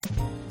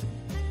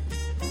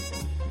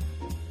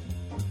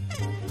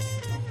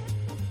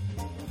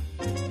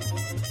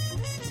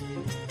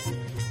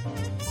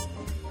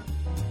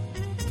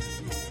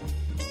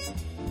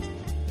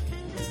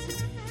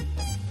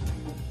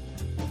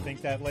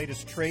Think that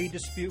latest trade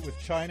dispute with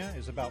China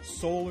is about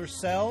solar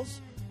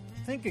cells?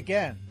 Think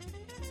again.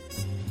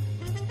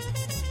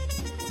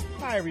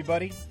 Hi,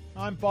 everybody.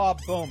 I'm Bob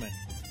Bowman,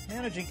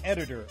 Managing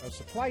Editor of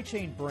Supply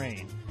Chain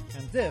Brain,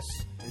 and this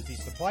is the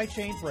Supply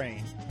Chain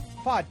Brain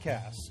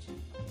podcast.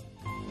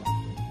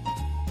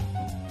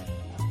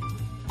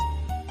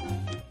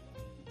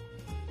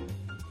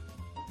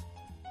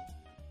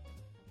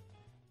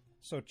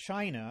 So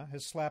China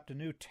has slapped a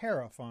new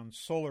tariff on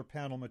solar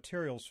panel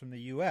materials from the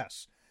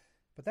U.S.,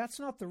 but that's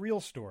not the real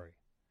story.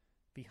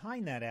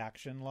 Behind that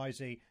action lies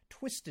a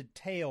twisted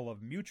tale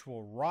of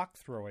mutual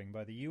rock-throwing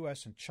by the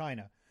U.S. and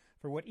China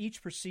for what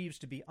each perceives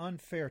to be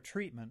unfair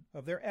treatment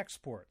of their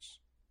exports.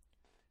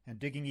 And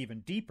digging even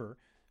deeper,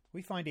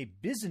 we find a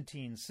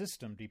Byzantine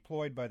system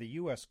deployed by the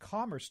U.S.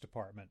 Commerce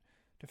Department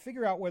to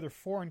figure out whether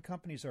foreign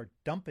companies are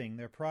dumping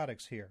their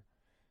products here.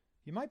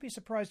 You might be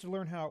surprised to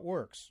learn how it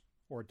works,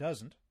 or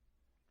doesn't.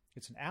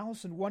 It's an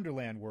Alice in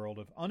Wonderland world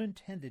of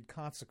unintended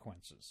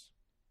consequences.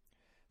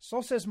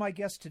 So says my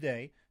guest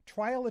today,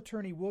 trial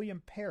attorney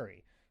William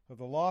Perry of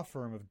the law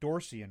firm of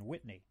Dorsey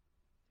Whitney.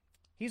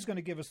 He's going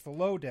to give us the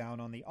lowdown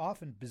on the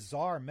often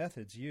bizarre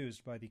methods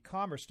used by the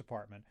Commerce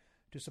Department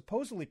to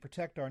supposedly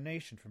protect our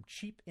nation from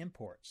cheap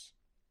imports.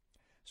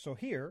 So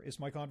here is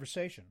my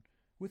conversation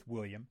with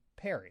William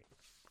Perry.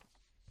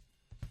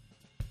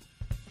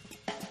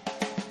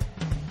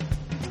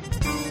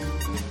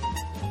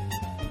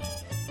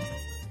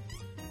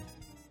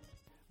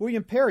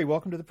 William Perry,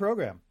 welcome to the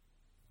program.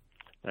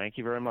 Thank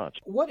you very much.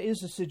 What is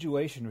the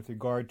situation with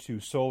regard to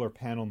solar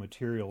panel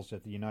materials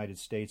that the United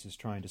States is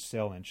trying to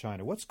sell in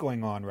China? What's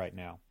going on right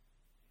now?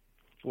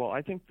 Well,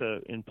 I think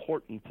the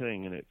important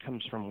thing, and it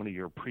comes from one of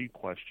your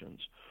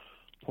pre-questions,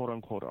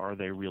 quote-unquote, are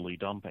they really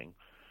dumping?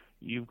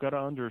 You've got to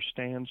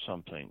understand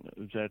something,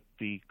 that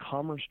the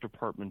Commerce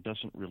Department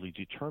doesn't really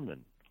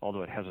determine,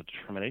 although it has a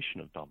determination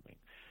of dumping.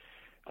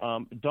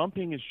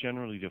 Dumping is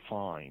generally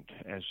defined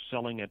as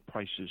selling at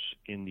prices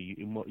in the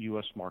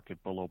U.S.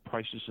 market below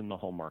prices in the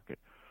home market,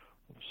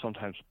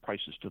 sometimes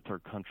prices to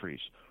third countries,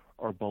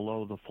 or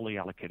below the fully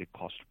allocated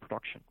cost of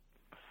production.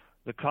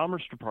 The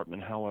Commerce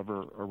Department,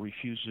 however,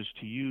 refuses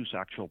to use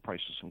actual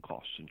prices and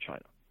costs in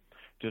China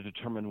to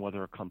determine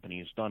whether a company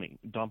is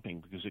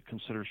dumping because it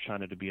considers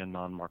China to be a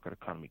non-market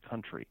economy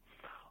country.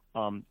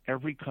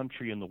 Every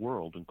country in the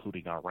world,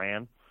 including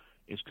Iran,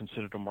 is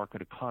considered a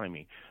market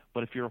economy.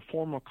 But if you're a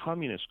former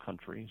communist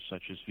country,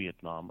 such as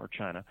Vietnam or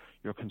China,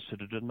 you're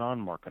considered a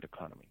non-market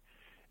economy.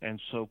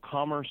 And so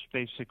commerce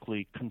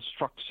basically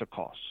constructs a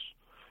cost.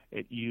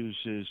 It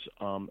uses,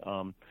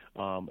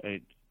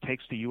 it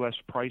takes the U.S.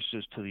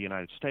 prices to the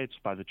United States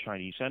by the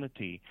Chinese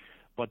entity,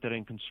 but then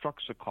it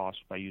constructs a cost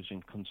by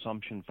using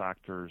consumption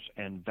factors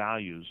and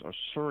values or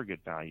surrogate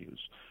values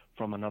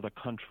from another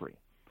country.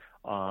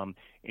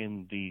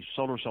 In the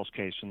solar cells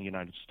case in the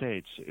United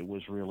States, it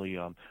was really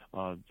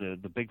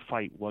the big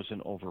fight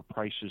wasn't over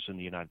prices in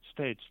the United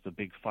States. The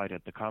big fight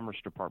at the Commerce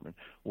Department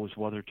was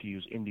whether to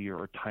use India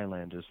or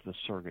Thailand as the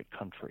surrogate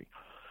country.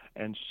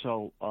 And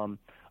so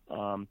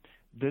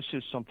this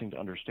is something to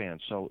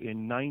understand. So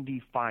in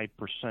 95%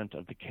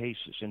 of the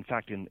cases, in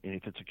fact,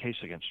 if it's a case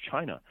against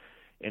China,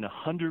 in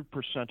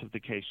 100% of the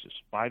cases,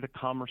 by the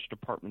Commerce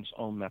Department's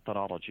own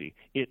methodology,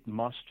 it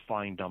must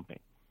find dumping.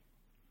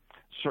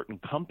 Certain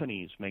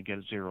companies may get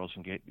zeros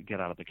and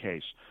get out of the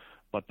case,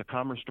 but the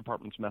Commerce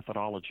Department's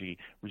methodology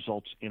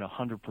results in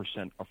 100%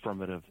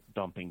 affirmative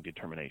dumping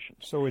determinations.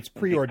 So it's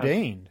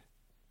preordained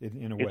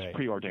in a way. It's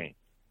preordained.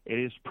 It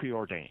is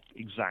preordained,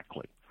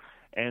 exactly.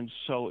 And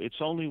so it's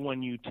only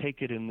when you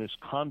take it in this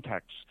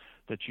context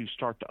that you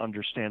start to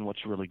understand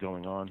what's really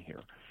going on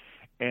here.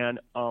 And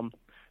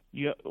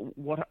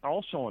what I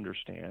also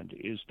understand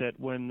is that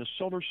when the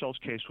solar cells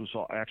case was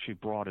actually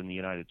brought in the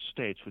United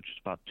States, which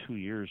is about 2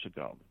 years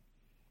ago,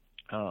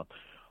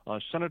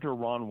 Senator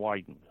Ron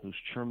Wyden, who's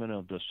chairman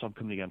of the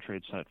Subcommittee on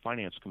Trade Senate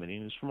Finance Committee,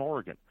 and is from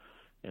Oregon,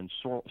 and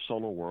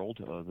Solar World,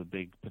 the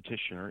big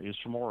petitioner, is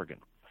from Oregon.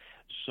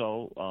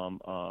 So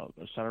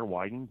Senator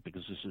Wyden,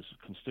 because this is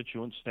a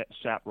constituent,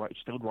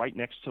 stood right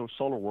next to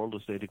Solar World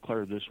as they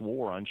declared this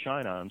war on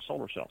China on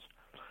solar cells.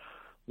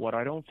 What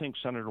I don't think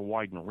Senator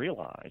Wyden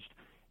realized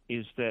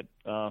is that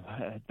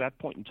at that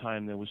point in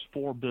time there was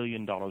 $4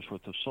 billion worth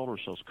of solar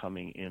cells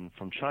coming in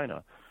from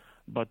China,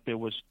 but there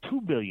was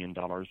 $2 billion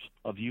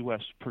of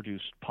U.S.-produced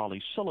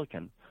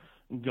polysilicon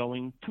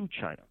going to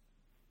China.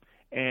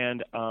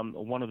 And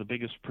one of the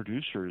biggest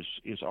producers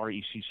is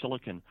REC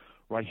Silicon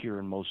right here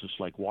in Moses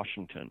Lake,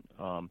 Washington.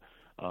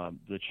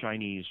 The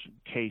Chinese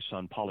case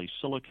on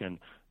polysilicon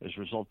has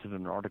resulted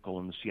in an article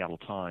in the Seattle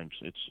Times.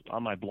 It's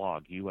on my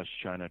blog,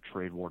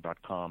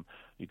 uschinatradewar.com.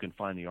 You can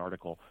find the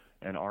article.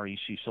 And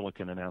REC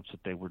Silicon announced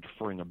that they were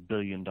deferring $1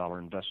 billion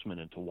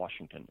investment into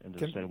Washington, into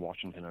the state of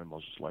Washington and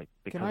Moses Lake.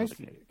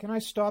 Can I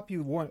stop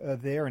you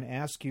there and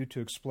ask you to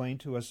explain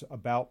to us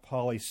about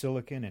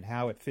polysilicon and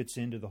how it fits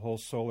into the whole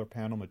solar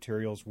panel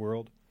materials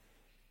world?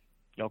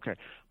 Okay.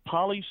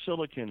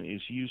 Polysilicon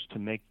is used to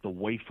make the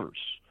wafers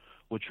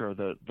which are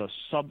the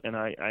sub, and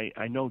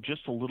I know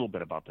just a little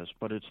bit about this,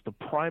 but it's the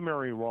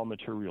primary raw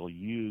material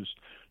used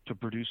to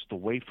produce the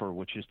wafer,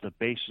 which is the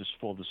basis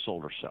for the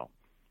solar cell.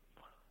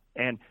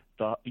 And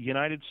the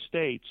United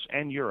States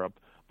and Europe,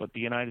 but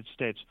the United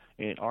States,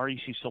 and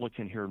REC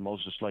Silicon here in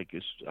Moses Lake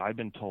is, I've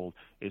been told,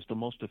 is the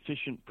most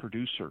efficient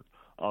producer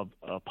of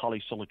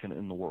polysilicon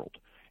in the world,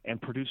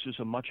 and produces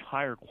a much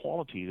higher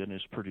quality than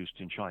is produced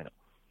in China.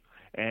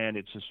 And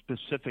it's a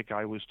specific,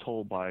 I was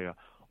told by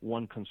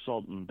one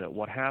consultant, that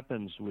what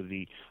happens with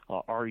the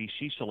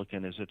REC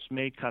silicon is it's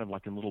made kind of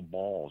like in little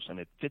balls, and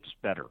it fits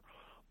better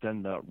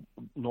than the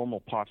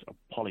normal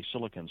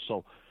polysilicon.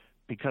 So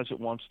because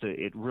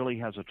it really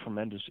has a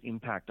tremendous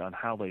impact on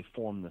how they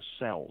form the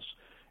cells.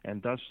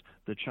 And thus,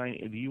 the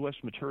U.S.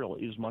 material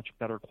is much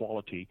better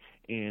quality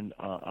and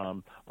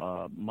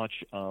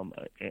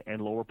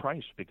lower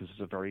price because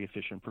it's a very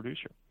efficient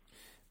producer.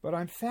 But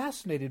I'm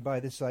fascinated by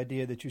this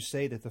idea that you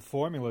say that the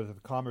formula that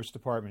the Commerce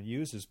Department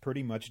uses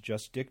pretty much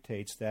just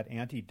dictates that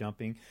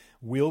anti-dumping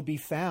will be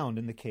found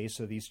in the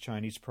case of these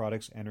Chinese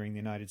products entering the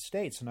United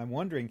States. And I'm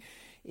wondering,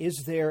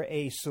 is there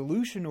a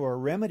solution or a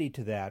remedy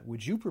to that?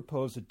 Would you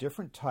propose a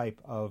different type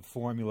of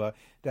formula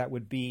that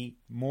would be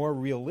more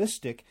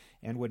realistic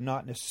and would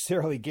not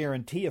necessarily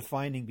guarantee a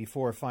finding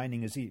before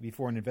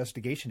an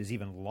investigation is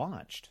even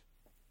launched?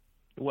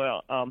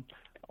 Well,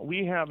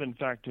 we have, in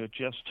fact,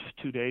 just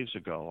 2 days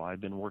ago,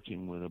 I've been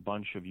working with a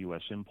bunch of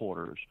U.S.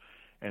 importers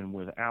and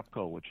with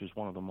APCO, which is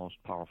one of the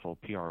most powerful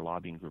PR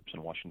lobbying groups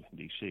in Washington,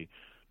 D.C.,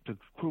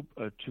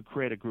 to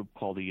create a group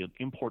called the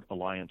Import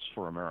Alliance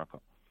for America.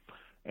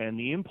 And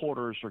the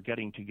importers are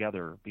getting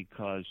together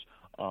because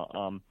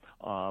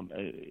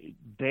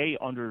they,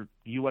 under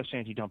U.S.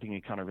 anti-dumping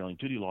and countervailing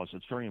duty laws,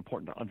 it's very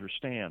important to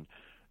understand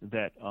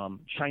that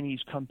Chinese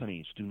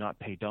companies do not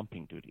pay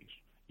dumping duties.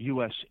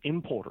 U.S.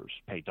 importers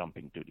pay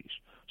dumping duties.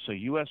 So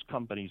U.S.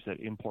 companies that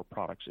import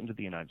products into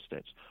the United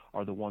States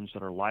are the ones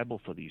that are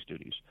liable for these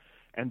duties,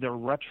 and they're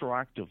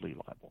retroactively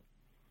liable.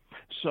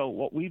 So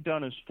what we've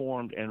done is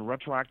formed, and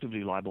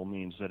retroactively liable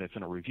means that if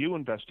in a review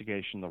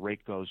investigation the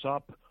rate goes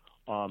up,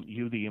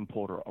 you, the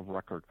importer of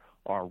record,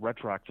 are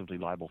retroactively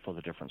liable for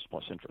the difference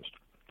plus interest.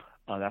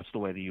 That's the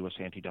way the U.S.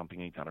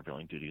 anti-dumping and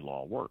countervailing duty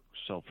law works.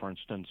 So, for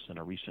instance, in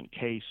a recent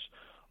case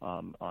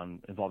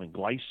involving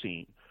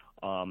glycine,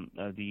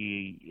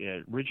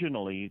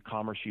 originally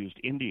Commerce used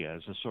India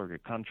as a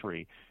surrogate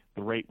country.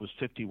 The rate was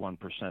 51%,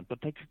 but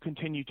they could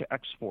continue to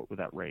export with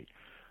that rate.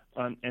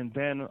 And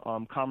then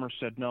Commerce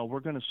said, no,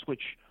 we're going to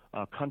switch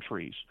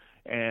countries.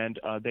 And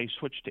they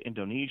switched to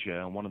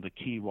Indonesia, and one of the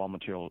key raw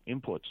material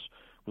inputs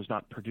was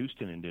not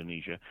produced in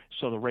Indonesia,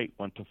 so the rate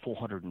went to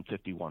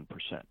 451%.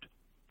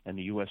 And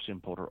the U.S.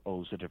 importer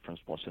owes the difference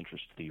plus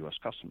interest to the U.S.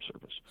 Customs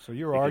Service. So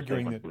you're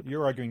arguing that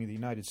the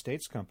United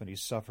States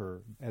companies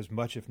suffer as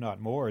much, if not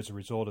more, as a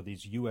result of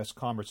these U.S.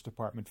 Commerce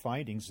Department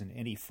findings than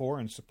any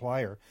foreign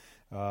supplier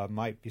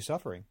might be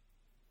suffering.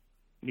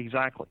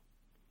 Exactly.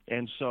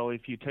 And so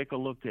if you take a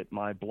look at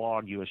my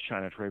blog,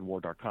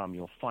 USChinaTradeWar.com,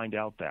 you'll find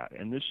out that.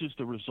 And this is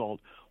the result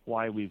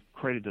why we've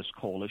created this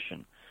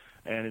coalition.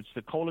 And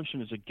the coalition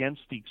is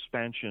against the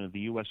expansion of the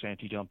U.S.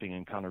 anti-dumping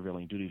and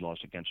countervailing duty laws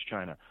against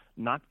China,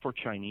 not for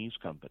Chinese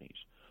companies,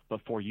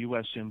 but for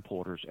U.S.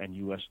 importers and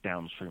U.S.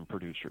 downstream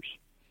producers.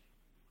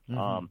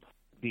 Mm-hmm.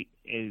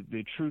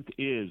 The truth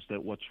is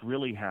that what's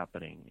really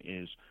happening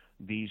is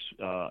these,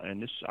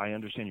 and this I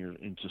understand you're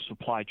into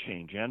supply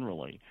chain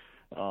generally.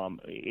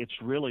 It's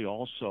really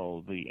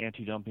also the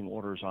anti-dumping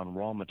orders on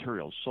raw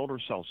materials. Solar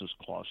cells is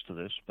close to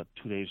this, but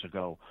 2 days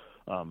ago,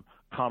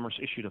 Commerce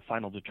issued a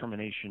final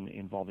determination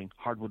involving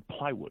hardwood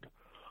plywood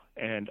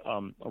and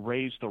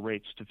raised the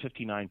rates to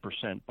 59%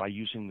 by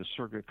using the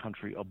surrogate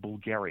country of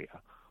Bulgaria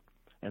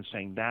and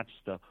saying that's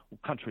the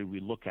country we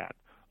look at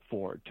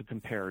to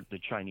compare the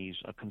Chinese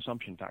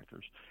consumption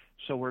factors.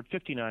 So we're at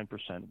 59%.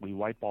 We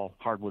wipe all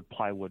hardwood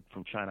plywood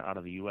from China out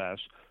of the U.S.,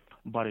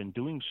 but in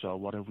doing so,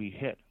 what have we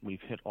hit?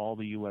 We've hit all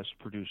the U.S.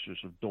 producers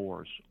of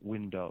doors,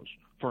 windows,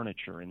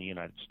 furniture in the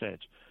United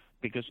States,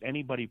 because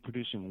anybody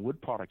producing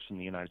wood products in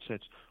the United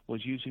States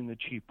was using the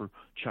cheaper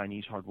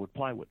Chinese hardwood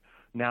plywood.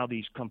 Now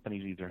these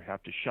companies either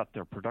have to shut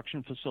their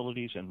production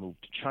facilities and move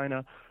to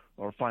China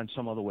or find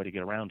some other way to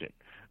get around it.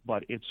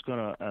 But it's going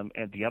to,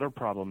 and the other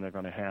problem they're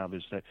going to have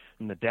is that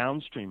in the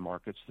downstream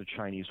markets, the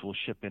Chinese will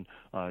ship in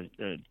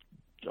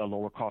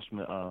lower cost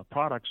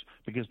products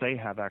because they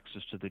have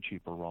access to the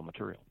cheaper raw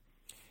material.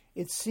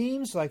 It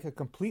seems like a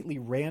completely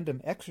random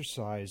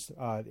exercise,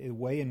 the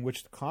way in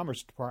which the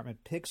Commerce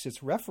Department picks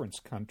its reference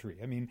country.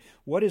 I mean,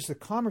 what is the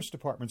Commerce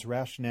Department's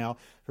rationale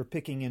for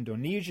picking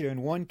Indonesia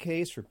in one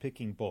case, for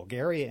picking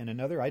Bulgaria in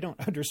another? I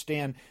don't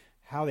understand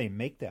how they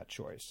make that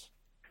choice.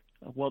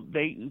 Well,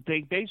 they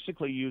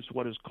basically use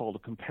what is called a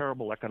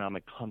comparable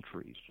economic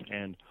countries,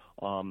 and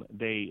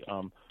they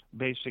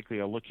basically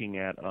are looking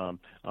at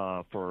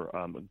for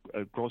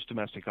a gross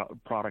domestic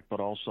product,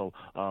 but also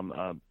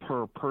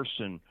per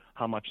person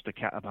how much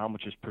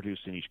is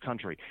produced in each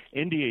country.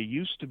 India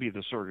used to be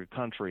the surrogate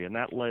country, and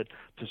that led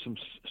to some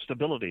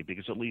stability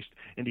because at least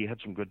India had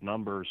some good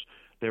numbers.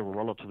 They were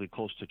relatively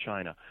close to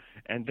China.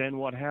 And then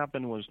what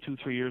happened was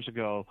 2-3 years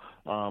ago,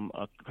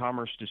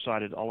 Commerce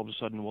decided all of a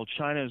sudden, well,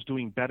 China is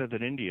doing better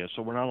than India,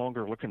 so we're no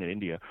longer looking at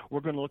India.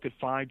 We're going to look at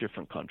 5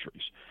 different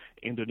countries: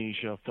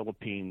 Indonesia,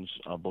 Philippines,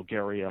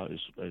 Bulgaria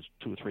is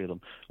 2 or 3 of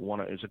them.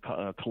 One is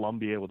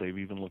Colombia, where they've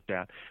even looked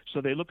at.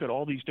 So they look at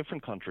all these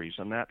different countries,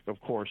 and that,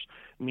 of course,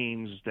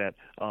 means that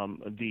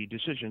the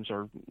decisions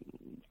are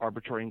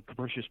arbitrary and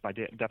capricious by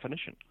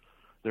definition.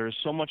 There is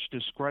so much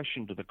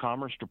discretion to the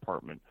Commerce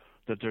Department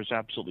that there's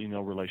absolutely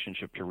no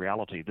relationship to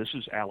reality. This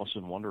is Alice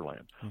in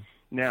Wonderland.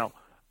 Now,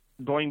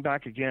 going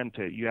back again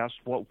to, you asked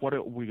what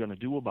are we going to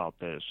do about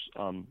this?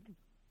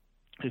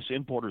 This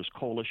importers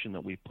coalition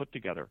that we've put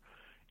together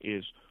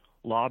is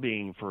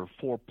lobbying for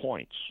 4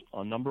 points.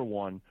 Number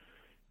one,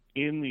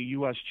 in the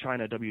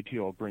U.S.-China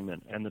WTO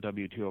agreement and the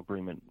WTO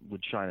agreement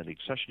with China, the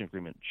accession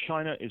agreement,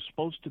 China is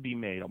supposed to be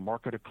made a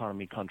market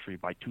economy country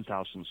by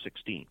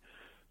 2016,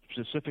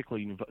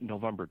 specifically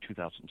November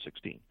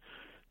 2016.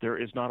 There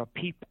is not a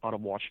peep out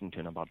of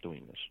Washington about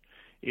doing this.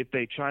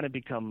 If China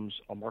becomes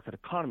a market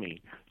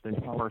economy, then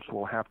Commerce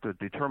will have to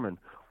determine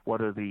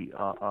whether the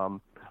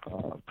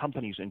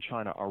companies in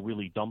China are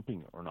really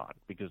dumping or not,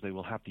 because they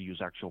will have to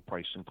use actual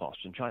price and cost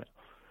in China.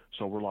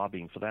 So we're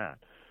lobbying for that.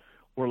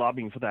 We're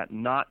lobbying for that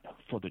not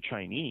for the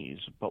Chinese,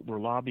 but we're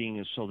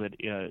lobbying so that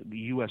the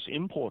U.S.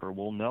 importer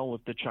will know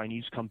if the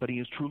Chinese company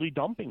is truly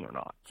dumping or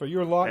not. So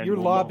you're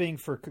lobbying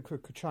for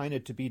China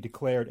to be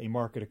declared a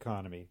market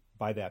economy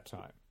by that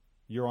time.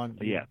 You're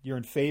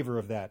in favor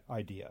of that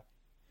idea.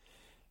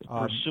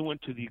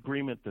 Pursuant to the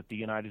agreement that the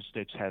United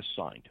States has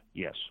signed,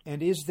 yes.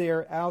 And is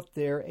there out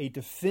there a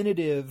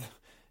definitive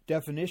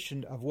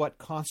definition of what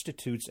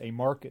constitutes a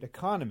market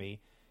economy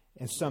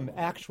and some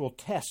actual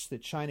tests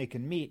that China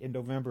can meet in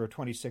November of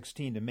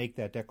 2016 to make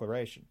that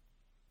declaration?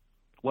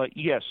 Well,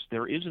 yes,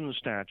 there is in the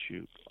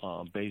statute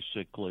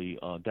basically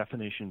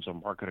definitions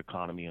of market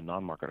economy and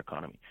non-market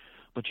economy.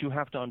 But you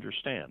have to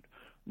understand,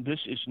 this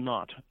is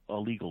not a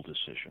legal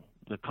decision.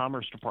 The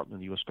Commerce Department of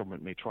the U.S.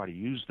 government may try to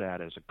use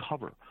that as a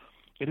cover.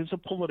 It is a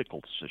political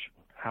decision.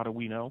 How do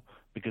we know?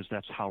 Because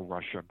that's how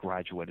Russia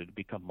graduated to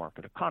become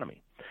market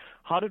economy.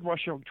 How did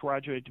Russia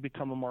graduate to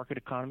become a market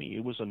economy?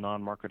 It was a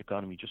non-market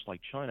economy just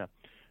like China.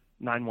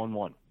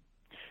 9/11.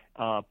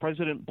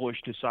 President Bush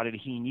decided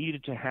he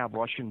needed to have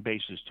Russian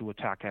bases to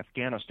attack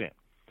Afghanistan.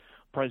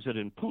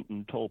 President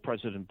Putin told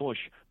President Bush,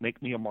 make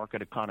me a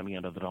market economy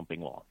under the dumping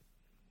law.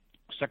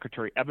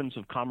 Secretary Evans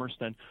of Commerce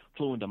then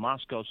flew into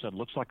Moscow, said,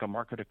 looks like a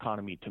market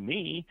economy to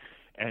me,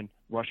 and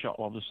Russia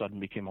all of a sudden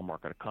became a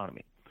market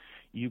economy.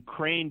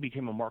 Ukraine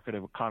became a market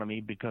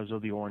economy because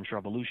of the Orange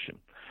Revolution.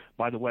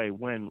 By the way,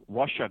 when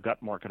Russia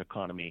got market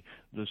economy,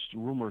 the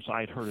rumors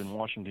I'd heard in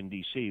Washington,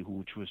 D.C.,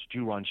 which was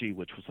Zhu Rongji,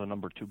 which was the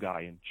number 2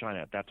 guy in China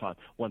at that time,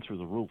 went through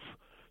the roof,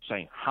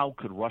 saying, how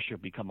could Russia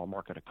become a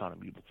market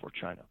economy before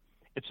China?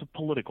 It's a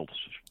political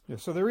decision. Yeah,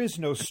 so there is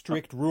no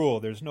strict rule.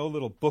 There's no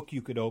little book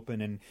you could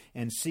open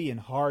and see in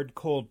hard,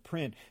 cold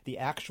print the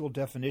actual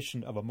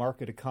definition of a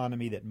market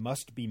economy that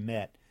must be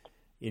met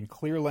in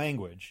clear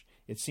language.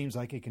 It seems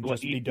like it can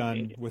just be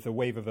done with a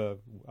wave of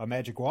a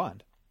magic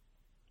wand.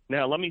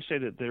 Now, let me say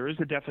that there is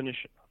a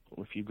definition.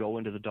 If you go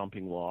into the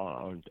dumping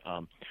law,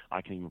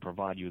 I can even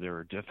provide you, there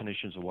are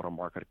definitions of what our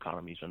market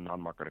economies and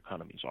non-market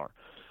economies are.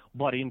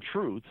 But in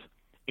truth,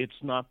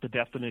 it's not the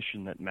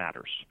definition that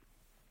matters.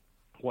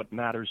 What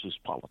matters is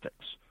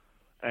politics.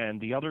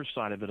 And the other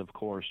side of it, of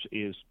course,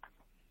 is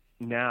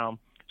now,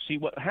 see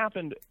what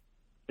happened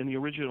in the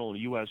original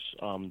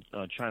U.S.-China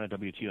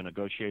WTO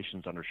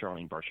negotiations under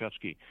Charlene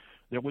Barshevsky,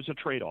 there was a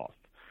trade-off.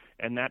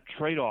 And that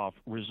trade-off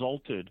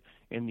resulted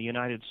in the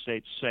United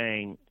States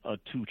saying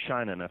to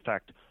China, in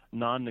effect,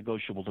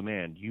 non-negotiable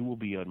demand, you will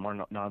be a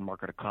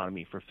non-market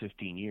economy for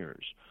 15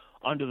 years.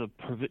 Under the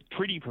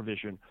treaty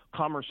provision,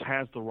 Commerce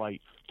has the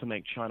right to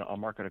make China a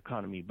market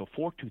economy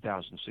before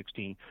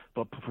 2016,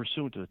 but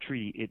pursuant to the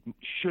treaty, it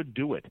should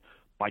do it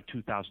by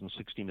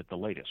 2016 at the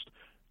latest.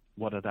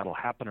 Whether that'll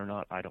happen or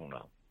not, I don't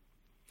know.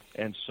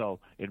 And so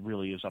it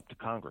really is up to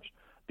Congress.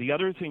 The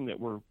other thing that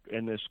we're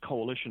in this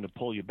coalition, to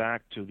pull you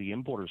back to the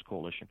Importers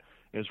Coalition,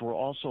 is we're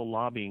also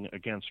lobbying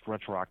against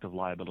retroactive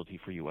liability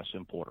for U.S.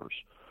 importers.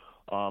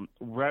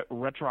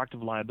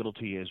 Retroactive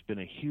liability has been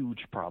a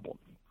huge problem.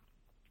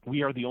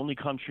 We are the only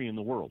country in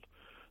the world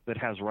that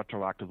has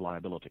retroactive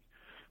liability,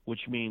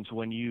 which means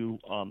when you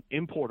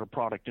import a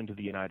product into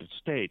the United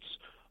States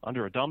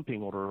under a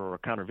dumping order or a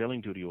countervailing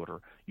duty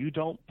order, you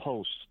don't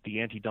post the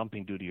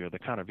anti-dumping duty or the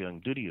countervailing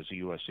duty as a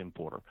U.S.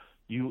 importer.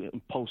 You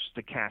post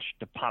the cash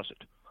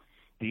deposit.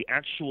 The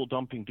actual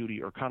dumping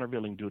duty or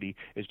countervailing duty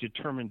is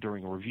determined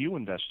during a review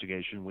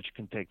investigation, which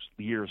can take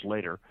years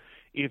later.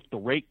 If the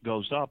rate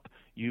goes up,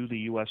 you, the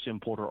U.S.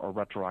 importer, are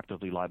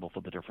retroactively liable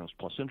for the difference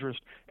plus interest,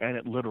 and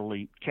it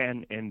literally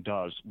can and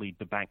does lead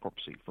to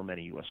bankruptcy for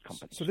many U.S.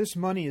 companies. So this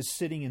money is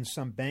sitting in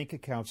some bank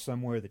account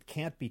somewhere that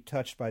can't be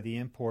touched by the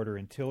importer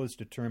until it's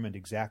determined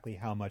exactly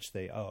how much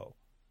they owe.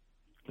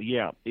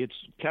 Yeah, it's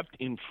kept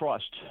in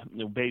trust,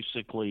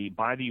 basically,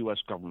 by the U.S.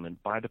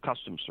 government, by the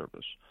Customs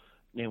Service.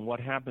 And what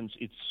happens,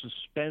 it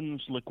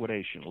suspends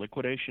liquidation.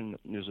 Liquidation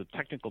is a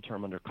technical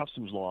term under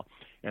customs law,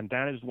 and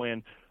that is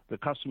when the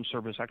Customs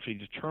Service actually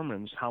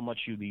determines how much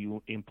you, the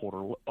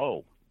importer,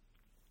 owe.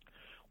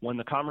 When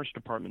the Commerce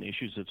Department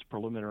issues its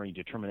preliminary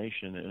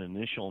determination and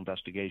initial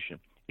investigation,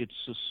 it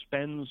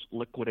suspends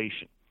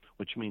liquidation,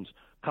 which means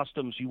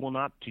Customs, you will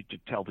not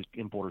tell the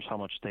importers how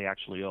much they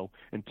actually owe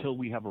until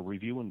we have a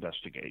review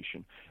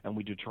investigation and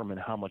we determine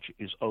how much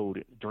is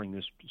owed during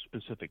this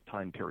specific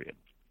time period.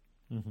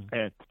 Mm-hmm.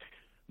 And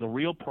the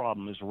real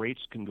problem is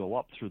rates can go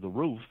up through the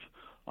roof.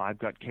 I've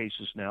got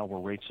cases now where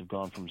rates have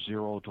gone from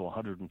 0 to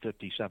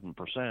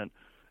 157%,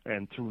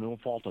 and through no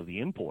fault of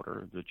the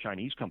importer, the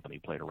Chinese company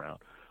played around.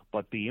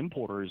 But the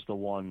importer is the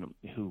one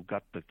who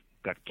got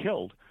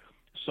killed.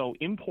 So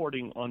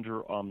importing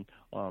under an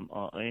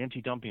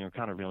anti-dumping or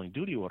countervailing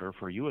duty order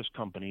for a U.S.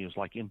 company is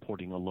like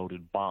importing a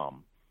loaded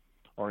bomb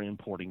or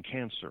importing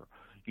cancer.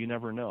 You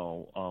never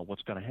know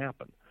what's going to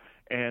happen.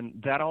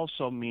 And that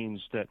also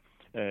means that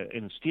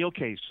in steel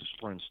cases,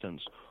 for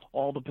instance,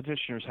 all the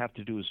petitioners have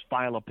to do is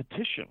file a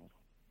petition.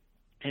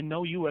 And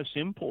no U.S.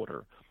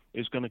 importer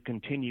is going to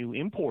continue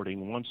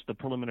importing once the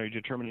preliminary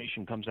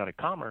determination comes out of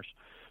Commerce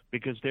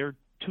because they're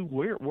too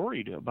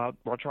worried about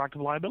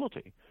retroactive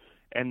liability.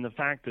 And the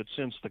fact that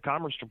since the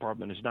Commerce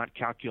Department is not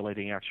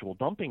calculating actual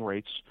dumping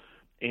rates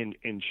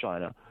in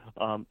China,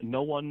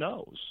 no one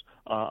knows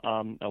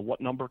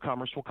what number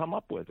Commerce will come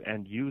up with.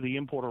 And you, the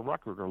importer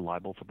record, are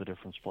liable for the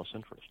difference plus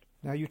interest.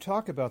 Now, you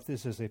talk about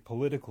this as a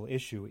political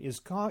issue. Is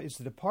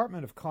the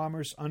Department of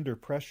Commerce under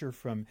pressure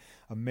from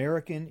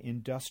American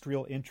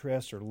industrial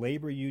interests or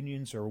labor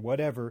unions or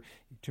whatever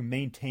to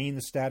maintain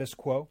the status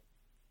quo?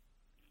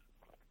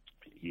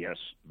 Yes,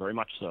 very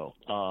much so.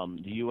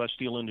 The U.S.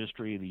 steel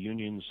industry, the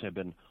unions have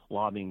been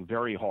lobbying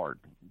very hard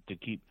to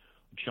keep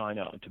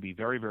China to be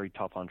very, very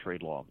tough on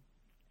trade law,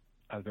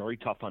 very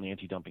tough on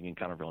anti-dumping and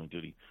countervailing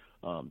duty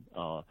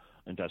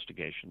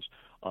investigations.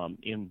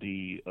 In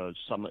the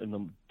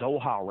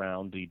Doha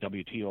round, the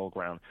WTO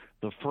round,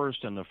 the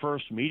first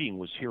meeting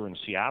was here in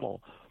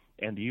Seattle,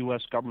 and the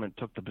U.S. government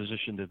took the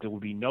position that there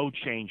would be no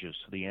changes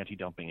to the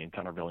anti-dumping and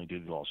countervailing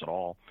duty laws at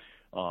all.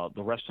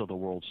 The rest of the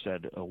world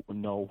said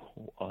no.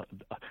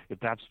 If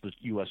that's the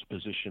U.S.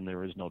 position,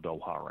 there is no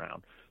Doha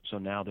round. So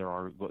now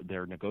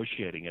they're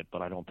negotiating it,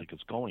 but I don't think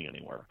it's going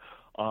anywhere.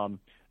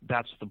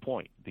 That's the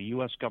point. The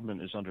U.S.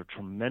 government is under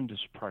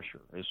tremendous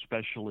pressure,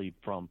 especially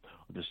from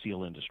the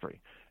steel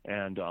industry,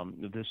 and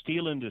the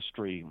steel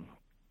industry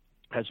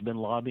has been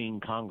lobbying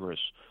Congress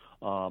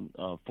for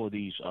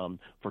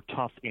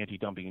tough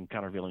anti-dumping and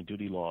countervailing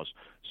duty laws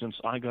since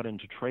I got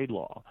into trade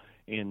law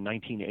in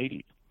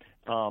 1980.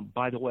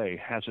 By the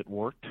way, has it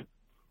worked?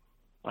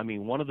 I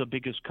mean, one of the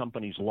biggest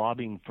companies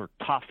lobbying for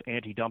tough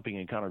anti-dumping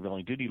and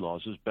countervailing duty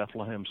laws is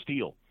Bethlehem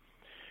Steel.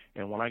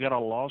 And when I got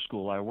out of law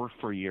school, I worked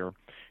for a year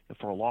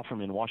for a law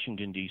firm in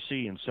Washington,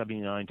 D.C. in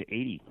 79 to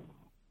 80.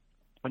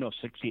 I know,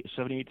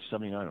 78 to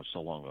 79, it was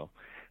so long ago.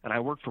 And I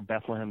worked for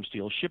Bethlehem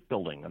Steel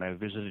Shipbuilding, and I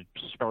visited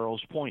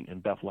Sparrows Point in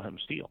Bethlehem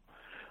Steel.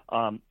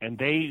 And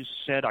they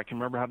said, I can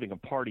remember having a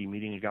party,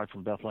 meeting a guy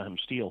from Bethlehem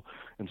Steel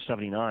in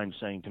 79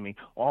 saying to me,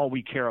 all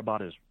we care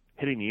about is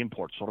hitting the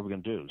imports. What are we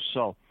going to do?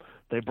 So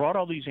they brought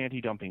all these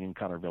anti-dumping and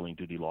countervailing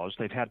duty laws.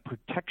 They've had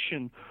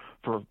protection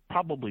for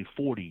probably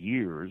 40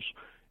 years.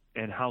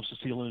 And how's the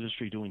steel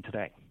industry doing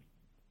today?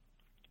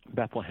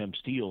 Bethlehem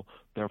Steel,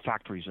 their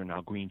factories are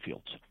now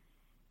greenfields.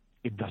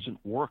 It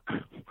doesn't work.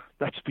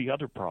 That's the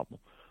other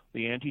problem.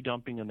 The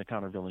anti-dumping and the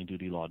countervailing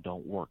duty law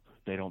don't work.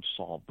 They don't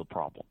solve the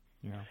problem.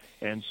 Yeah.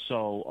 And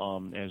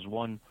so as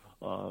one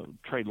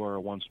trade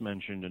lawyer once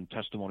mentioned in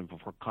testimony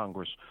before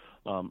Congress,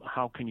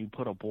 how can you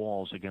put up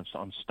walls against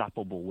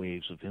unstoppable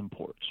waves of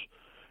imports?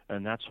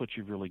 And that's what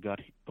you've really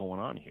got going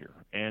on here.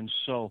 And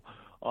so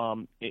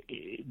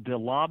the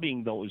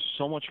lobbying, though, is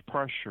so much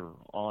pressure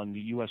on the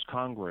U.S.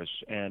 Congress.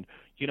 And,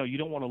 you know, you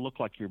don't want to look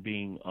like you're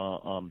being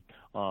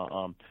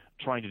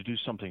trying to do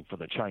something for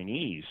the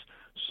Chinese.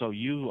 So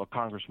you, a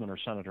congressman or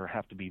senator,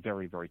 have to be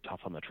very, very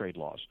tough on the trade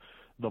laws.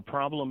 The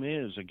problem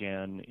is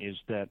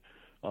that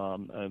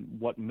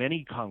what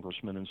many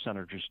congressmen and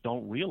senators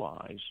don't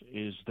realize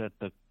is that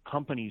the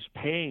companies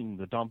paying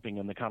the dumping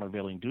and the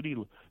countervailing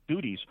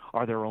duties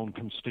are their own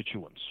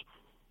constituents.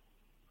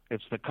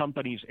 It's the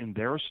companies in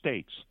their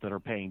states that are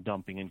paying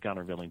dumping and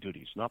countervailing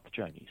duties, not the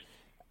Chinese.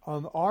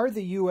 Are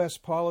the U.S.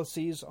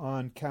 policies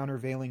on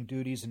countervailing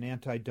duties and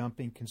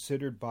anti-dumping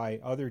considered by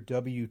other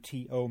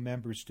WTO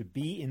members to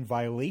be in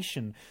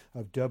violation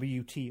of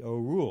WTO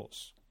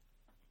rules?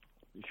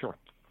 Sure.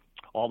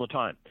 All the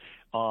time.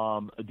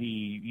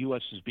 The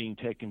U.S. is being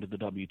taken to the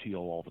WTO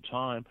all the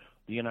time.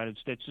 The United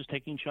States is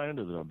taking China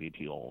to the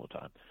WTO all the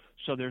time.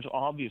 So there's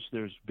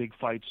big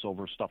fights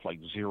over stuff like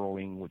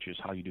zeroing, which is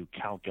how you do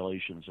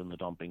calculations in the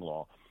dumping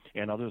law,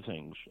 and other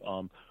things.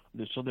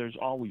 So there's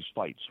always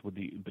fights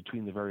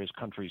between the various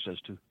countries as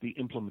to the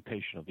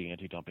implementation of the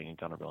anti-dumping and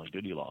countervailing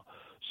duty law.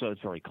 So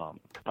it's very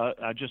common.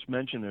 I just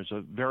mentioned there's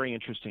a very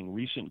interesting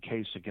recent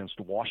case against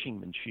washing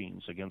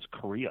machines against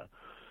Korea.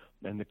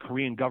 And the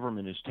Korean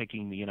government is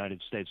taking the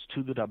United States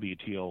to the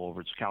WTO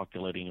over its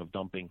calculating of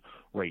dumping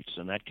rates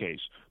in that case.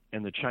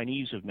 And the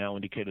Chinese have now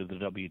indicated to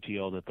the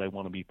WTO that they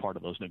want to be part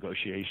of those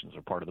negotiations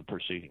or part of the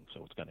proceedings.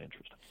 So it's kind of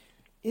interesting.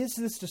 Is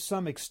this to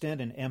some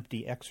extent an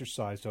empty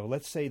exercise, though?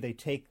 Let's say they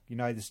take the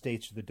United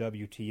States to the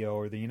WTO,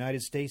 or the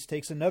United States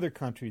takes another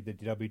country to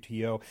the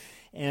WTO,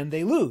 and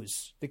they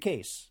lose the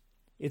case.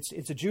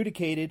 It's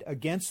adjudicated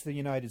against the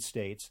United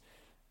States.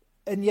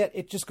 And yet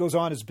it just goes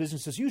on as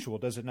business as usual,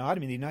 does it not? I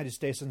mean, the United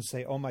States doesn't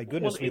say, oh, my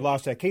goodness, we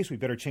lost that case. We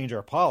better change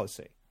our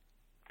policy.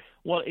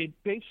 Well, it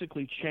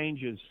basically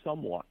changes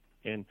somewhat.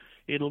 And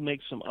it'll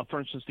make some, for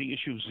instance, the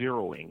issue of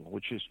zeroing,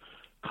 which is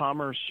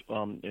commerce.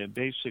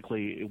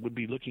 Basically, it would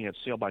be looking at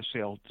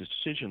sale-by-sale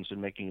decisions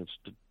and making its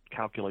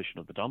calculation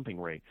of the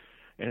dumping rate.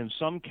 And in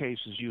some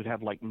cases, you'd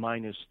have like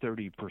minus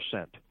 30%.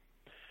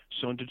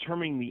 So in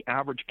determining the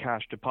average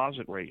cash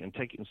deposit rate, and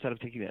instead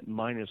of taking that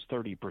minus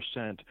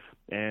 30%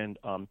 and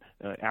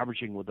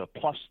averaging with a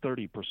plus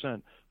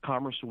 30%,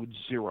 commerce would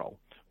zero,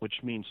 which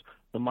means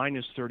the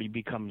minus 30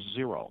 becomes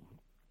zero.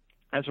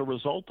 As a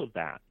result of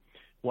that,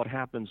 what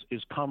happens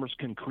is commerce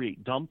can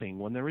create dumping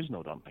when there is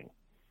no dumping.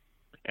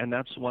 And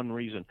that's one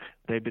reason.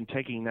 They've been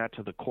taking that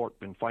to the court,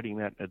 been fighting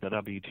that at the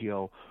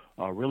WTO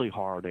really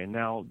hard. And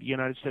now the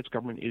United States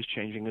government is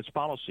changing its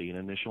policy. In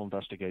initial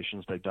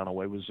investigations, they've done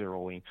away with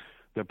zeroing.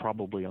 They're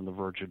probably on the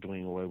verge of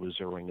doing away with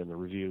zeroing in the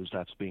reviews.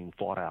 That's being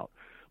fought out.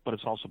 But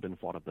it's also been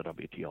fought at the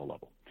WTO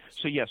level.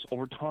 So, yes,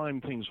 over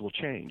time things will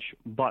change.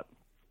 But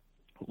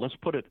let's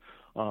put it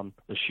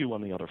the shoe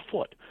on the other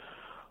foot.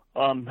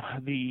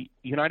 The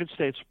United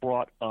States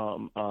brought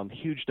a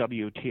huge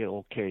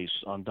WTO case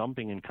on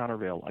dumping and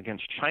countervail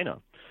against China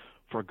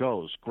for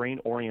GOES,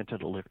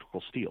 grain-oriented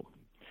electrical steel.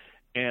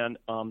 And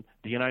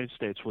the United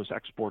States was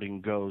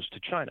exporting GOES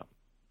to China.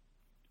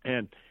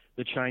 And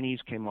the Chinese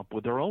came up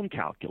with their own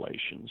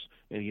calculations,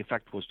 and the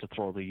effect was to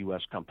throw the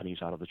U.S. companies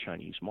out of the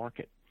Chinese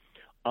market.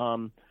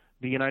 The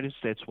United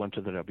States went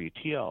to the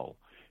WTO.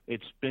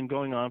 It's been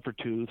going on for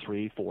 2,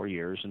 3, 4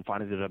 years, and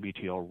finally the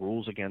WTO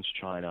rules against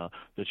China.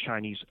 The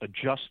Chinese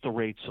adjust the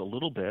rates a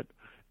little bit,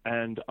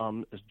 and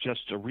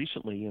just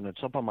recently, and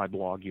it's up on my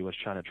blog,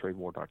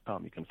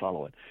 USChinaTradeWar.com, you can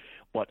follow it,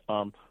 but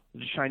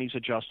the Chinese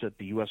adjusted.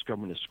 The U.S.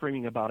 government is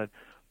screaming about it,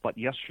 but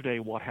yesterday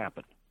what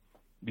happened?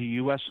 The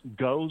U.S.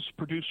 GOES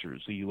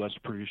producers, the U.S.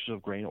 producers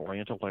of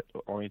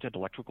grain-oriented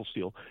electrical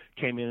steel,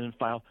 came in and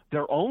filed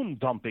their own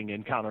dumping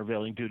and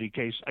countervailing duty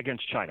case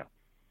against China.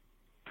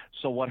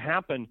 So what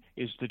happened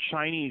is the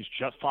Chinese,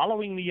 just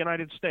following the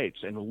United States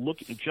and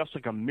looking just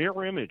like a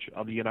mirror image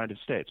of the United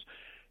States,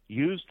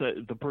 used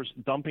the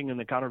dumping and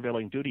the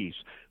countervailing duties,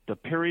 the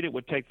period it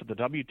would take for the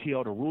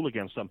WTO to rule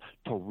against them,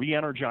 to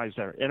re-energize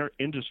their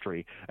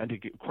industry and to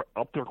get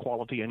up their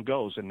quality and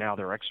GOES, and now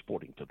they're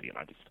exporting to the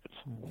United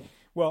States.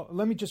 Well,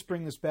 let me just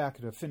bring this back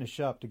to finish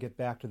up, to get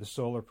back to the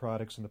solar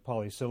products and the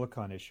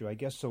polysilicon issue, I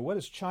guess. So what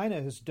has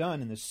China has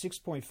done in the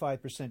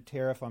 6.5%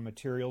 tariff on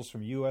materials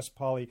from U.S.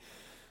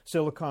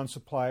 polysilicon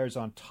suppliers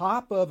on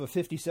top of a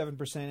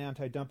 57%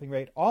 anti-dumping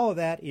rate, all of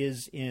that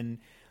is in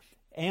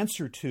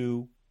answer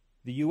to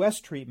the U.S.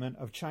 treatment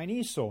of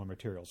Chinese solar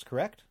materials,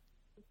 correct?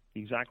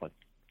 Exactly.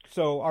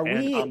 So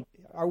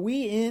are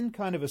we in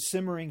kind of a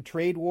simmering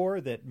trade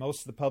war that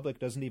most of the public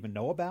doesn't even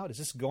know about? Is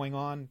this going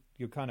on,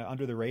 you're kind of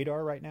under the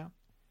radar right now?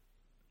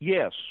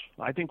 Yes,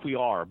 I think we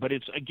are. But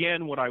it's,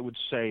 again, what I would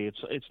say,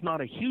 it's not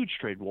a huge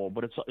trade war,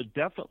 but it's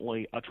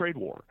definitely a trade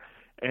war.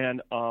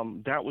 And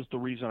that was the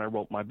reason I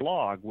wrote my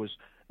blog, was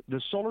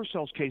the solar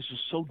cells case is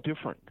so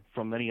different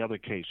from many other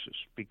cases,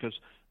 because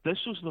this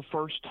was the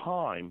first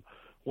time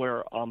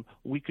where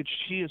we could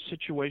see a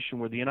situation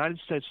where the United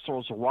States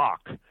throws a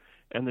rock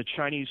and the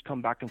Chinese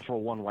come back and throw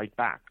one right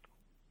back.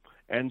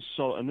 And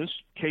this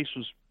case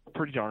was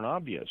pretty darn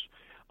obvious.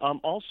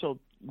 Also,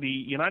 the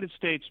United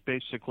States,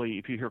 basically,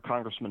 if you hear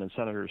congressmen and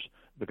senators,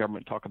 the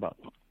government talk about,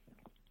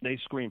 they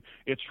scream,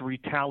 it's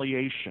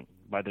retaliation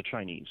by the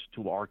Chinese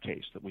to our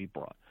case that we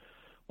brought.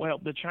 Well,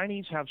 the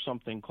Chinese have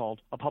something called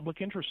a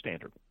public interest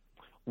standard.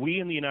 We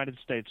in the United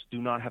States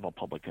do not have a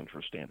public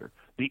interest standard.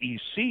 The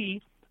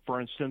EC, for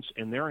instance,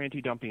 in their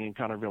anti-dumping and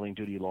countervailing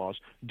duty laws,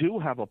 do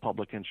have a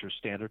public interest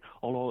standard,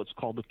 although it's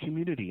called the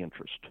community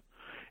interest.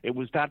 It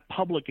was that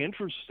public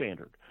interest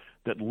standard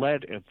that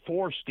led and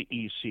forced the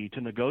EC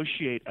to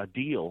negotiate a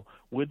deal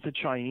with the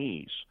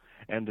Chinese.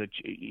 And the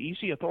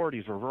EC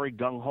authorities were very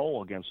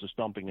gung-ho against this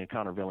dumping and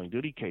countervailing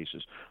duty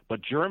cases,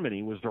 but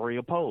Germany was very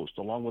opposed,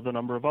 along with a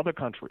number of other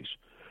countries,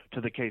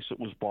 to the case that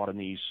was brought in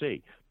the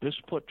EC. This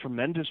put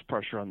tremendous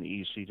pressure on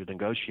the EC to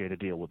negotiate a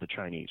deal with the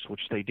Chinese,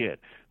 which they did.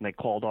 And they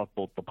called off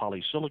both the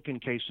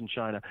polysilicon case in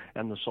China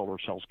and the solar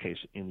cells case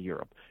in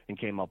Europe and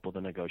came up with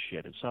a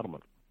negotiated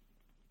settlement.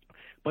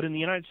 But in the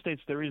United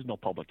States, there is no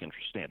public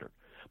interest standard,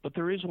 but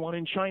there is one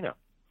in China.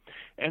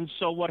 And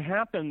so what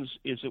happens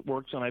is it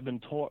works, and I've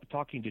been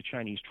talking to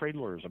Chinese trade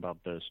lawyers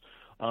about this.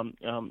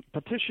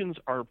 petitions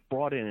are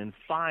brought in and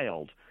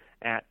filed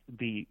at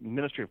the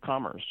Ministry of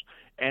Commerce,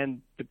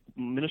 and the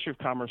Ministry of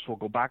Commerce will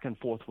go back and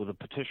forth with the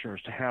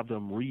petitioners to have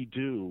them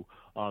redo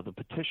the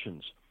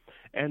petitions.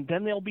 And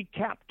then they'll be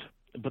kept,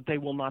 but they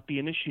will not be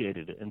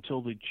initiated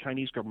until the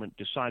Chinese government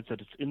decides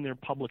that it's in their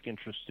public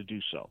interest to do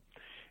so.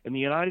 In the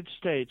United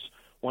States,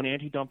 when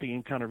anti-dumping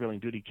and countervailing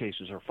duty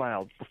cases are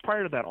filed,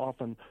 prior to that,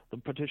 often the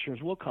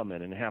petitioners will come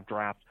in and have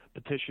draft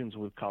petitions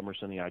with Commerce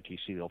and the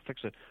ITC. They'll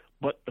fix it,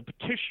 but the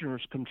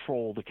petitioners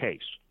control the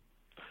case.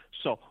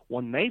 So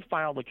when they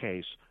file the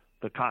case,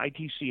 the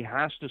ITC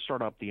has to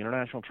start up, the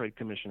International Trade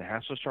Commission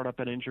has to start up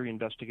an injury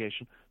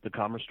investigation, the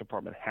Commerce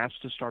Department has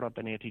to start up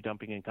an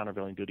anti-dumping and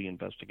countervailing duty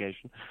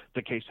investigation.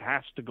 The case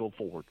has to go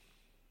forward.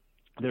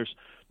 There's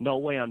no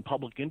way on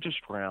public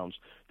interest grounds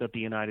that the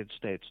United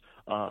States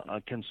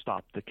can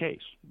stop the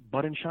case.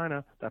 But in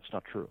China, that's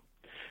not true.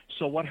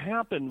 So what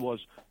happened was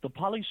the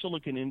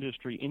polysilicon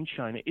industry in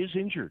China is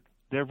injured.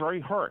 They're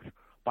very hurt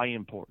by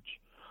imports.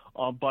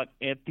 But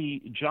at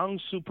the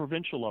Jiangsu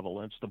provincial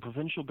level, it's the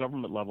provincial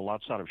government level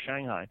outside of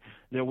Shanghai,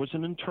 there was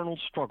an internal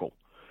struggle.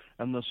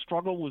 And the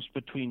struggle was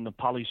between the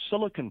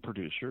polysilicon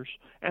producers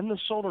and the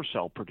solar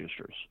cell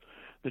producers.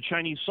 The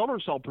Chinese solar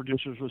cell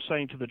producers were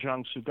saying to the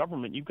Jiangsu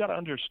government, you've got to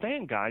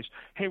understand, guys,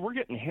 hey, we're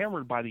getting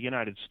hammered by the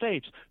United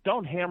States.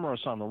 Don't hammer us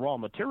on the raw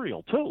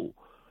material, too.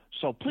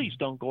 So please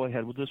don't go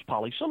ahead with this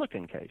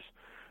polysilicon case.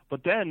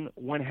 But then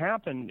what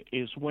happened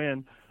is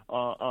when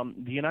the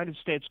United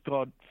States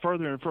got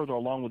further and further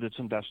along with its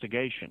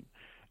investigation,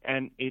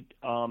 and it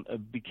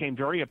became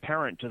very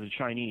apparent to the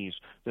Chinese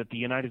that the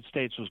United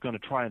States was going to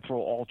try and throw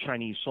all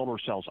Chinese solar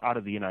cells out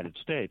of the United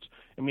States.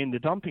 I mean, the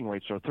dumping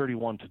rates are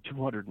 31 to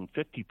 250%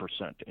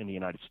 in the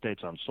United States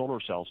on solar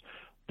cells.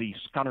 The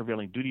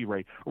countervailing duty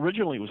rate,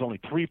 originally it was only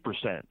 3%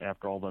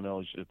 after all the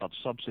noise about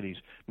subsidies.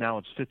 Now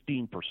it's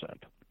 15%.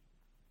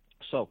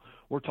 So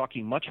we're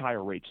talking much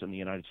higher rates in the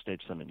United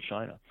States than in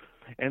China.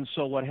 And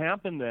so what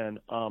happened then,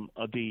 when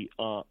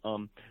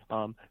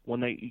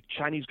the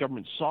Chinese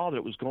government saw that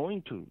it was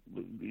going to,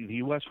 the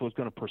U.S. was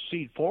going to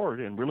proceed forward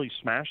and really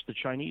smash the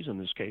Chinese in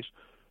this case,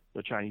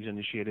 the Chinese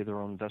initiated their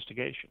own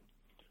investigation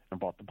and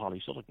brought the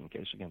polysilicon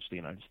case against the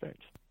United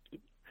States.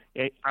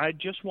 I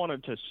just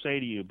wanted to say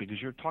to you,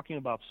 because you're talking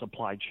about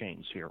supply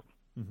chains here,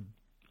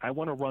 I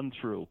want to run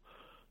through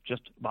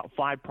just about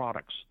 5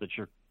 products that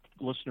your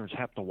listeners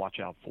have to watch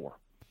out for.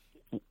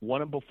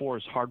 One of before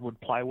is hardwood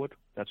plywood.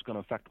 That's going to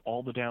affect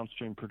all the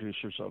downstream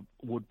producers of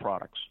wood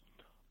products.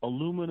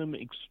 Aluminum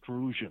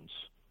extrusions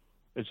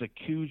is a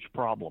huge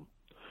problem.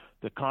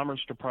 The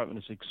Commerce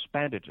Department has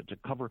expanded it to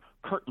cover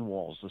curtain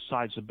walls, the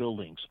sides of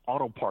buildings,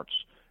 auto parts.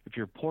 If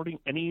you're importing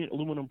any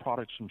aluminum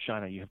products from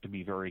China, you have to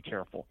be very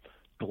careful.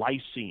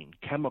 Glycine,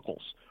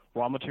 chemicals,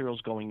 raw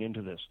materials going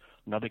into this.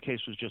 Another case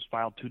was just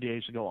filed 2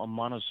 days ago on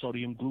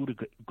monosodium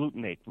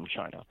glutamate from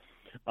China.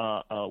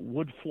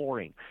 Wood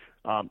flooring.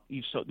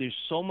 So there's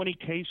so many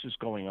cases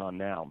going on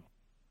now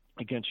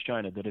against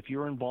China that if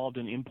you're involved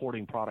in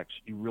importing products,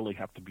 you really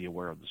have to be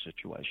aware of the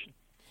situation.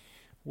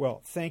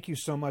 Well, thank you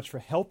so much for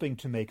helping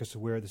to make us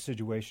aware of the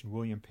situation,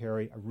 William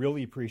Perry. I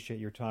really appreciate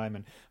your time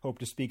and hope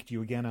to speak to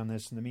you again on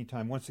this. In the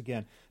meantime, once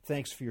again,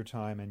 thanks for your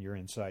time and your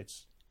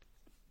insights.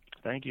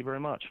 Thank you very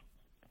much.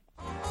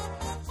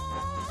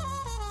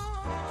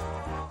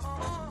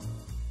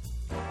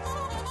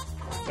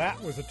 That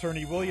was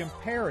attorney William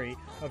Perry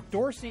of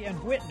Dorsey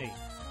and Whitney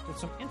with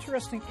some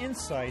interesting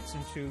insights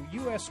into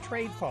U.S.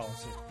 trade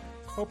policy.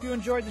 Hope you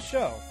enjoyed the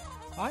show.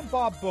 I'm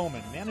Bob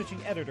Bowman,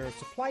 managing editor of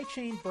Supply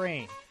Chain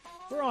Brain.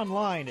 We're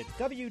online at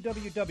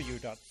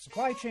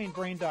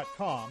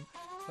www.supplychainbrain.com,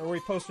 where we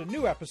post a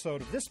new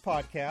episode of this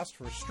podcast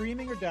for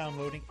streaming or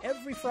downloading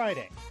every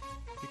Friday.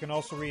 You can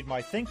also read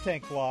my Think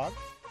Tank blog,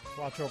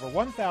 watch over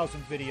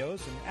 1,000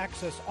 videos, and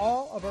access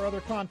all of our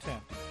other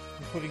content,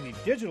 including the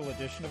digital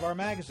edition of our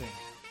magazine.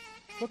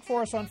 Look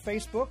for us on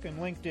Facebook and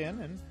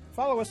LinkedIn, and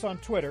follow us on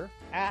Twitter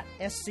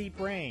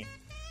 @SCBrain.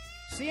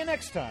 See you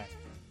next time.